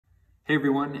Hey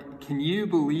everyone, can you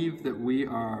believe that we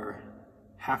are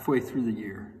halfway through the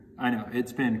year? I know,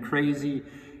 it's been crazy,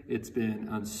 it's been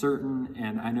uncertain,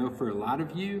 and I know for a lot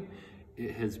of you,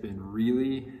 it has been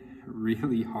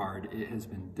really hard. It has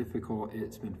been difficult,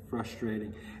 it's been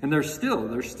frustrating, and there's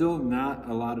still not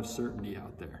a lot of certainty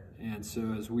out there. And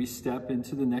so as we step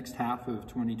into the next half of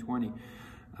 2020,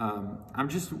 I'm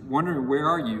just wondering, where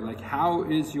are you? Like, how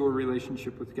is your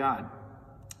relationship with God?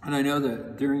 And I know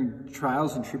that during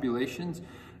trials and tribulations,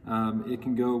 it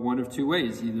can go one of two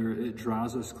ways. Either it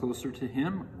draws us closer to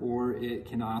Him, or it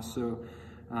can also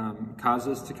cause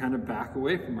us to kind of back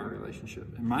away from our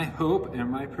relationship. And my hope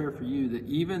and my prayer for you, that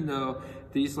even though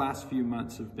these last few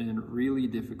months have been really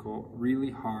difficult, really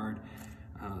hard,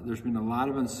 there's been a lot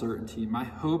of uncertainty, my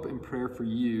hope and prayer for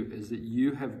you is that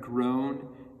you have grown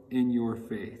in your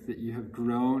faith, that you have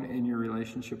grown in your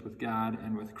relationship with God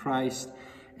and with Christ.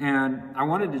 And I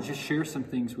wanted to just share some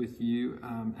things with you.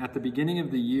 At the beginning of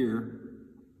the year,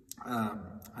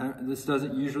 this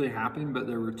doesn't usually happen, but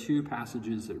there were two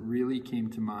passages that really came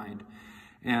to mind.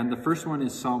 And the first one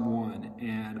is Psalm 1,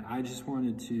 and I just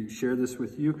wanted to share this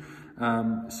with you.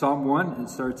 Psalm 1, it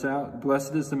starts out,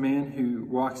 "Blessed is the man who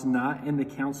walks not in the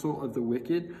counsel of the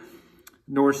wicked,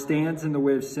 nor stands in the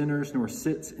way of sinners, nor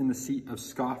sits in the seat of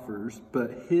scoffers,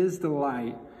 but his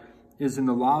delight is in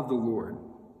the law of the Lord.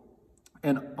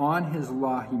 And on his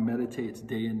law he meditates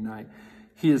day and night.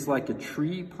 He is like a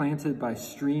tree planted by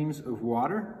streams of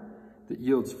water that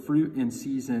yields fruit in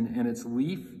season, and its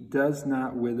leaf does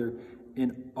not wither.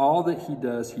 In all that he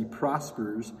does, he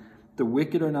prospers. The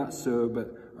wicked are not so,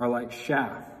 but are like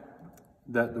chaff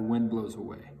that the wind blows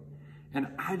away." And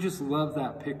I just love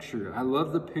that picture. I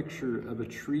love the picture of a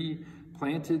tree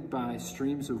planted by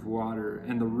streams of water,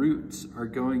 and the roots are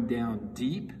going down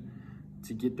deep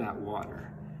to get that water.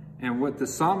 And what the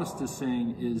psalmist is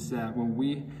saying is that when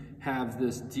we have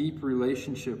this deep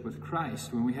relationship with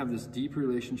Christ, when we have this deep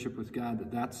relationship with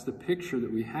God, that's the picture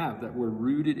that we have, that we're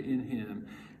rooted in Him,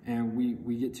 and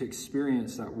we get to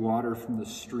experience that water from the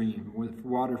stream, with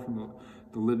water from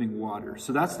the living water.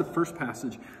 So that's the first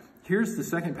passage. Here's the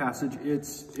second passage.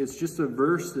 It's just a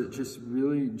verse that just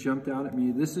really jumped out at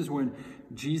me. This is when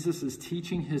Jesus is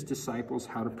teaching His disciples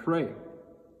how to pray.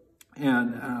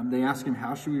 And they ask Him,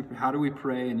 how do we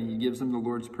pray? And He gives them the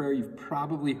Lord's Prayer. You've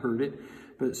probably heard it,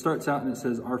 but it starts out and it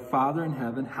says, "Our Father in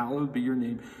heaven, hallowed be your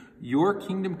name. Your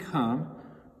kingdom come,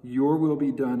 your will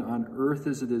be done on earth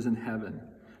as it is in heaven.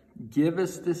 Give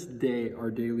us this day our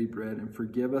daily bread, and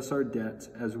forgive us our debts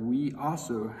as we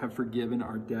also have forgiven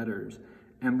our debtors.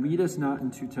 And lead us not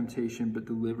into temptation, but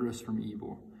deliver us from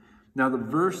evil." Now, the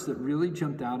verse that really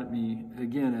jumped out at me,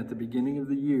 again, at the beginning of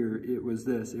the year, it was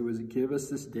this. It was, "Give us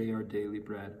this day our daily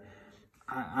bread."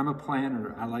 I'm a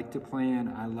planner. I like to plan.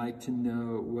 I like to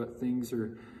know what things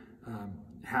are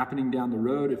happening down the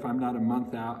road. If I'm not a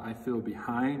month out, I feel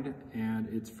behind, and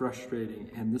it's frustrating.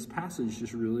 And this passage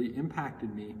just really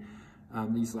impacted me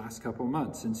these last couple of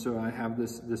months. And so I have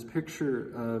this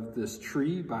picture of this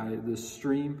tree by this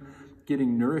stream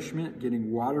getting nourishment, getting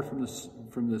water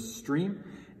from the stream.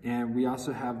 And we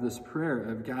also have this prayer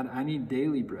of, God, I need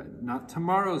daily bread, not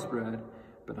tomorrow's bread,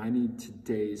 but I need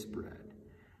today's bread.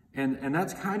 And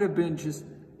that's kind of been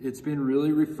it's been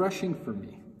really refreshing for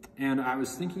me. And I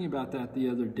was thinking about that the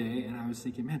other day, and I was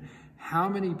thinking, man, how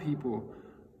many people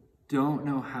don't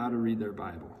know how to read their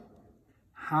Bible?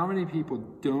 How many people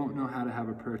don't know how to have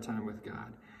a prayer time with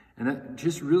God? And that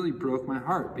just really broke my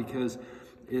heart, because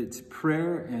it's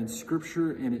prayer and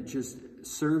scripture, and it just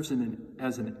serves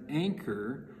as an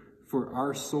anchor for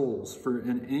our souls, for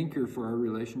an anchor for our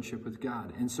relationship with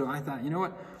God. And so I thought, you know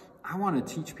what? I want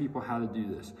to teach people how to do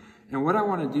this. And what I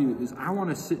want to do is I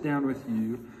want to sit down with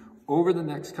you over the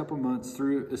next couple months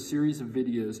through a series of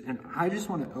videos, and I just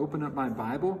want to open up my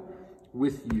Bible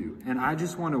with you. And I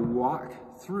just want to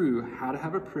walk through how to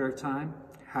have a prayer time,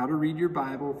 how to read your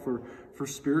Bible for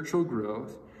spiritual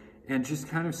growth, and just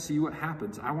kind of see what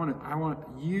happens. I want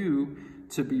you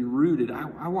to be rooted.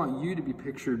 I want you to be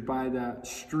pictured by that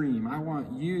stream. I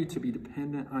want you to be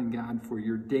dependent on God for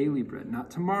your daily bread, not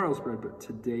tomorrow's bread, but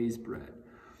today's bread.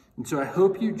 And so I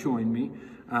hope you join me.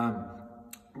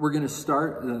 We're going to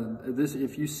start this.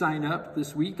 If you sign up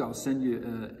this week, I'll send you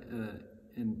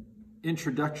an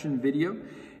introduction video.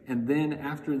 And then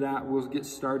after that, we'll get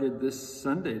started this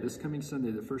coming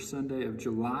Sunday, the first Sunday of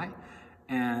July.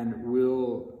 And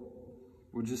we'll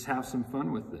just have some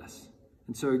fun with this.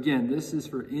 And so again, this is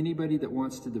for anybody that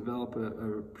wants to develop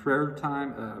a prayer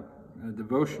time, a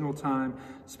devotional time,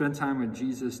 spend time with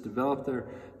Jesus, develop their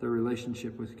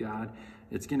relationship with God.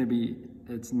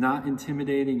 It's not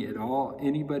intimidating at all.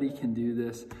 Anybody can do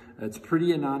this. It's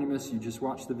pretty anonymous. You just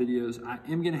watch the videos. I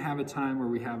am going to have a time where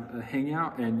we have a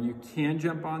hangout, and you can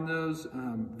jump on those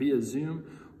via Zoom,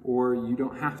 or you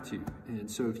don't have to. And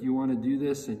so if you want to do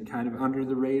this and kind of under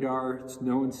the radar,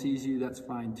 no one sees you, that's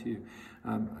fine too.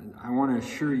 I want to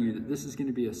assure you that this is going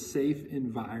to be a safe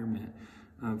environment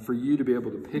for you to be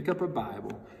able to pick up a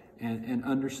Bible and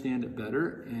understand it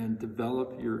better and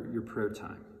develop your prayer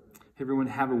time. Everyone,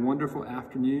 have a wonderful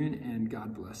afternoon, and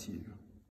God bless you.